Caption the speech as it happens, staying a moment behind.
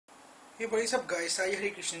Hey, what is up guys, Sai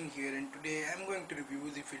Krishnan here, and today I'm going to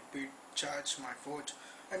review the Fitbit Charge smartwatch.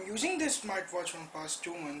 I'm using this smartwatch from past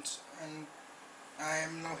 2 months and I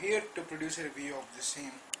am now here to produce a review of the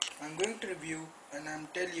same. I'm going to review and I'm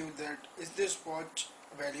tell you that is this watch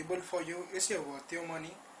valuable for you, is it worth your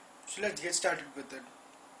money? So let's get started with it.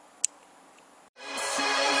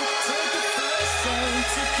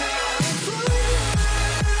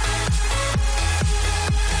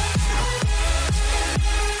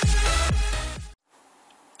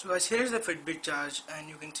 So guys, here is the Fitbit Charge, and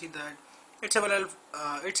you can see that it's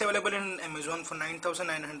available in Amazon for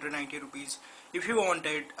 9,990 rupees. If you want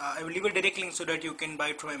it, I will leave a direct link so that you can buy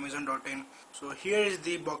it from Amazon.in. So here is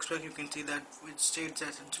the box pack. You can see that which states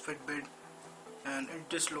as it's Fitbit, and it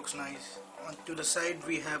just looks nice. To the side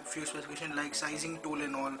we have few specifications like sizing tool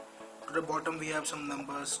and all. To the bottom we have some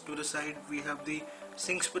numbers. To the side we have the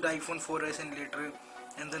syncs with iPhone 4S and later,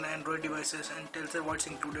 and then Android devices, and tells us what's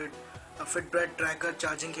included: a Fitbit tracker,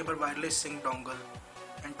 charging cable, wireless sync dongle.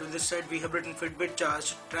 And to this side we have written Fitbit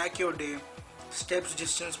Charge, track your day, steps,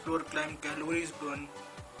 distance, floor climb, calories burn,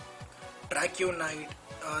 track your night,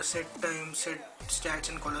 set time, set stats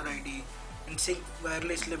and caller ID, and sync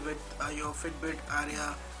wirelessly with your Fitbit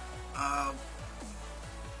area, uh,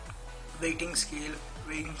 weighting scale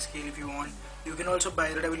if you want. You can also buy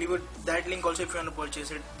it. I will leave that link also if you want to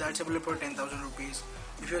purchase it. That's available for 10,000 rupees.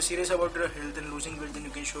 If you're serious about your health and losing weight, then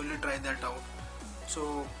you can surely try that out.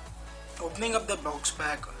 So, opening up the box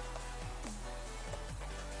pack,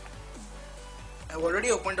 I've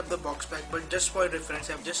already opened up the box pack, but just for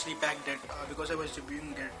reference I've just repacked it because I was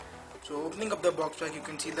reviewing it. So opening up the box pack, you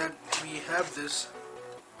can see that we have this.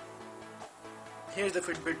 Here's the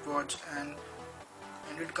Fitbit watch, and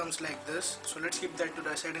it comes like this. So let's keep that to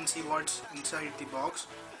the side and see what's inside the box.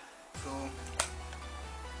 So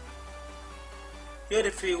here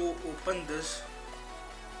if you open this,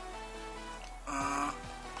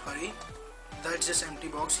 that's just empty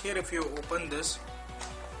box. Here if you open this,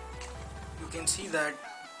 you can see that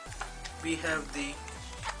we have the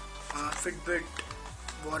Fitbit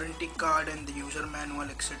warranty card and the user manual,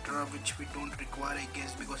 etc., which we don't require, I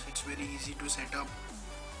guess, because it's very easy to set up.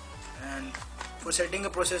 And for setting a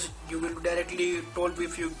process, you will directly told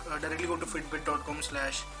if you directly go to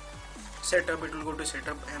fitbit.com/setup, it will go to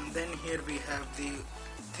setup, and then here we have the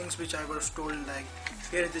things which I was told, like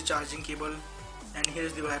here is the charging cable and here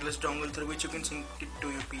is the wireless dongle through which you can sync it to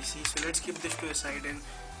your PC. So let's keep this to a side and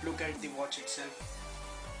look at the watch itself.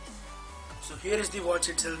 So here is the watch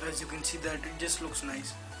itself. As you can see that it just looks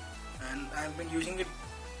nice, and I've been using it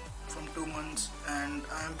from 2 months and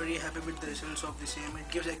I am very happy with the results of the same. It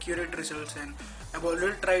gives accurate results, and I've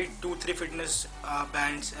already tried 2-3 fitness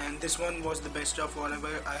bands, and this one was the best of all.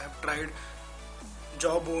 I have tried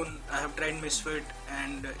Jawbone, I have tried Misfit,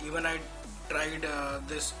 and even I tried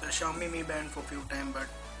this Xiaomi Mi band for few time, but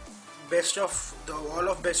best of the all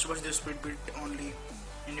of best was this Fitbit only.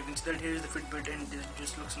 And you can see that here is the Fitbit, and it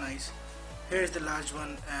just looks nice. Here is the large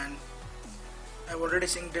one, and I've already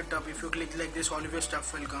synced it up. If you click like this, all of your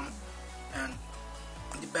stuff will come, and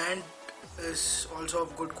the band is also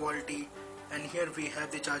of good quality. And here we have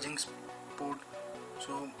the charging port,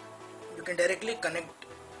 so you can directly connect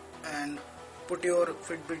and put your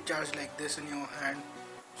Fitbit Charge like this in your hand.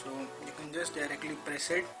 So you can just directly press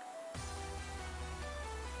it.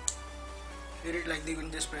 Hear it like this, you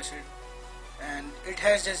can just press it, and it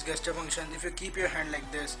has just gesture function. If you keep your hand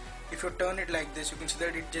like this, if you turn it like this, you can see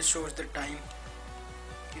that it just shows the time.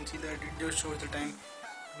 You can see that it just shows the time.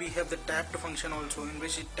 We have the tap to function also, in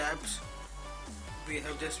which it taps. We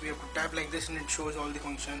have to tap like this and it shows all the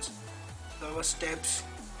functions. So our steps,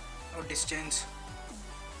 our distance,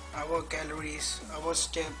 our calories, our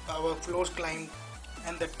step, our floors climbed,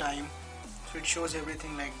 and the time. So it shows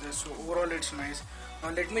everything like this. So overall it's nice.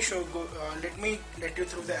 Now let me let you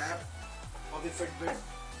through the app of the Fitbit,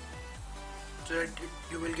 so that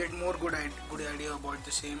you will get more good idea about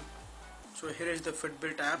the same. So here is the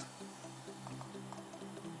Fitbit app.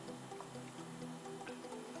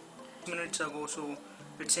 Minutes ago, so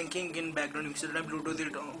it's syncing in background. You see that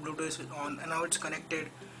Bluetooth is on, and now it's connected,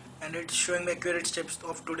 and it's showing the accurate steps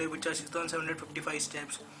of today, which are 6,755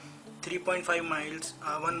 steps, 3.5 miles,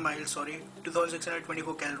 1 mile,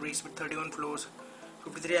 2,624 calories with 31 floors,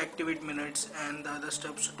 53 activate minutes, and the other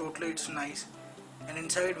steps. So totally it's nice. And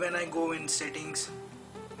inside, when I go in settings,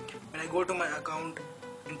 when I go to my account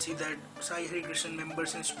and see that Sai Krishnan member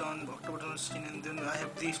since October 2016, and then I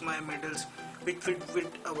have these my medals which Fitbit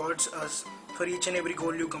awards us for each and every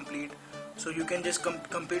goal you complete. So you can just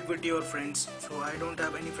compete with your friends. So I don't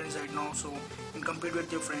have any friends right now, so you can compete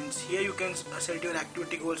with your friends. Here you can set your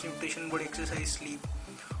activity goals, nutrition, body exercise, sleep,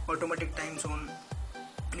 automatic time zone,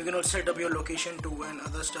 You can also set up your location too and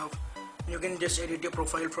other stuff. You can just edit your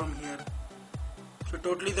profile from here. So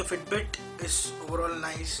totally the Fitbit is overall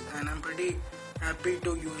nice, and I'm pretty happy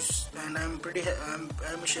to use, and I'm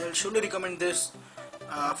surely recommend this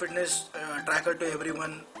fitness tracker to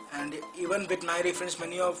everyone. And even with my reference,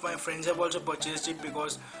 many of my friends have also purchased it,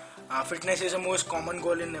 because fitness is the most common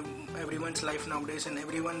goal in everyone's life nowadays, and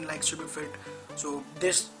everyone likes to be fit. So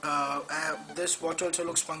this watch also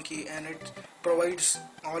looks funky, and it provides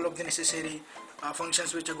all of the necessary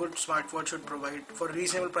functions which a good smartwatch should provide for a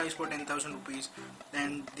reasonable price for 10,000 rupees.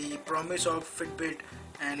 And the promise of Fitbit,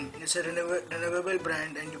 and it's a renewable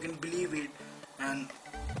brand, and you can believe it. And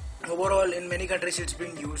overall in many countries it's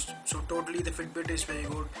being used, so totally the Fitbit is very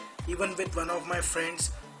good. Even with one of my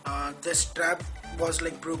friends, the strap was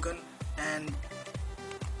like broken, and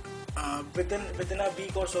within a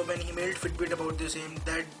week or so, when he mailed Fitbit about the same,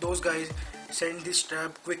 that those guys sent the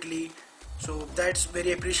strap quickly. So that's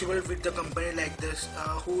very appreciable with the company like this,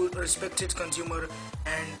 who respects its consumer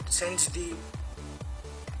and sends the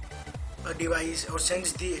device or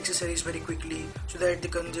sends the accessories very quickly, so that the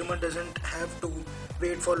consumer doesn't have to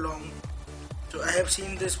wait for long. So I have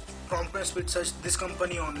seen this promptness with this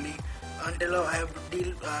company only. Until now I have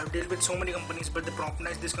dealt with so many companies, but the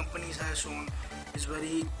promptness this company has shown is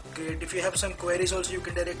very great. If you have some queries also, you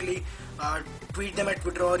can directly tweet them at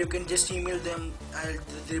Twitter, or you can just email them.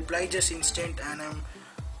 The reply just instant, and I'm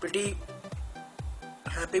pretty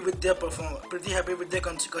happy with their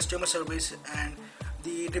customer service, and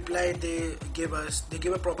the reply they give us. They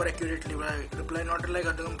give a proper accurate reply, not like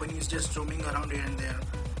other companies just roaming around here and there.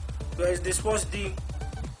 So guys, this was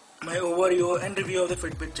my overview and review of the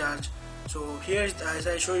Fitbit charge. So here's, as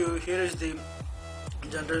I show you, here is the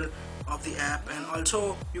general of the app, and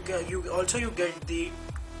also you get the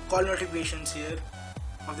call notifications here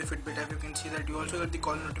of the Fitbit app. You can see that you also get the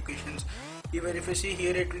call notifications. Even if you see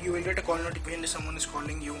here, you will get a call notification if someone is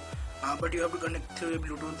calling you, but you have to connect through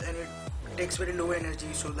Bluetooth, and it takes very low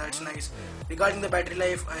energy, so that's nice. Regarding the battery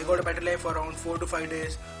life, I got a battery life for around 4 to 5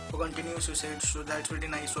 days for continuous usage, so that's pretty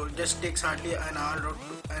nice. So it just takes hardly an hour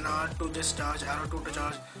to just charge, hour or two to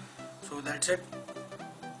charge. So that's it.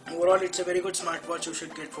 Overall, it's a very good smartwatch you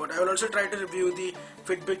should get for it. I will also try to review the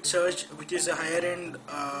Fitbit Surge, which is a higher end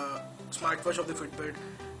smartwatch of the Fitbit,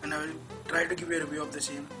 and I will try to give you a review of the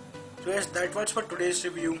same. So yes, that was for today's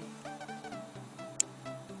review.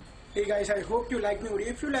 Hey guys, I hope you like my video.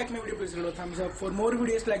 If you like my video, please give it a thumbs up. For more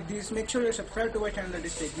videos like this, make sure you subscribe to our channel, that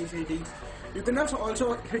is TechGCD. You can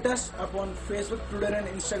also hit us up on Facebook, Twitter and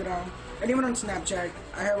Instagram, and even on Snapchat.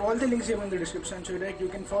 I have all the links here in the description, so that you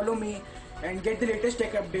can follow me and get the latest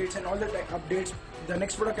tech updates and all the tech updates. The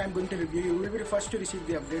next product I'm going to review, you will be the first to receive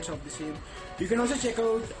the updates of the same. You can also check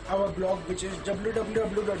out our blog, which is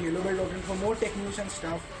www.yellowbell.in, for more tech news and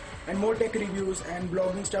stuff, and more tech reviews and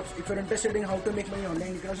blogging stuff. If you're interested in how to make money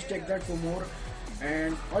online, you can also check that for more.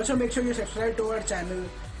 And also make sure you subscribe to our channel.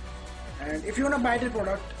 And if you want to buy the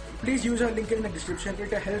product, please use our link in the description.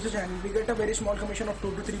 It helps the channel. We get a very small commission of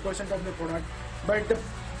 2 to 3% of the product, but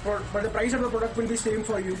the price of the product will be same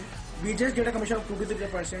for you. We just get a commission of 2 to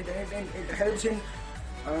 3%, and it helps in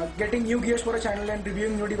getting new gears for a channel and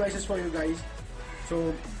reviewing new devices for you guys.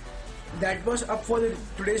 So that was up for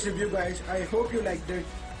today's review, guys. I hope you liked it.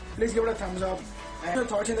 Please give it a thumbs up. I have your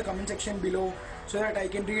thoughts in the comment section below, so that I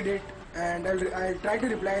can read it, and I'll try to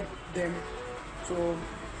reply them. So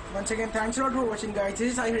once again, thanks a lot for watching, guys.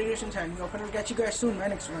 This is iHydration signing off, and I'll catch you guys soon in my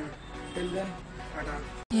next one. Till then, ta-ta.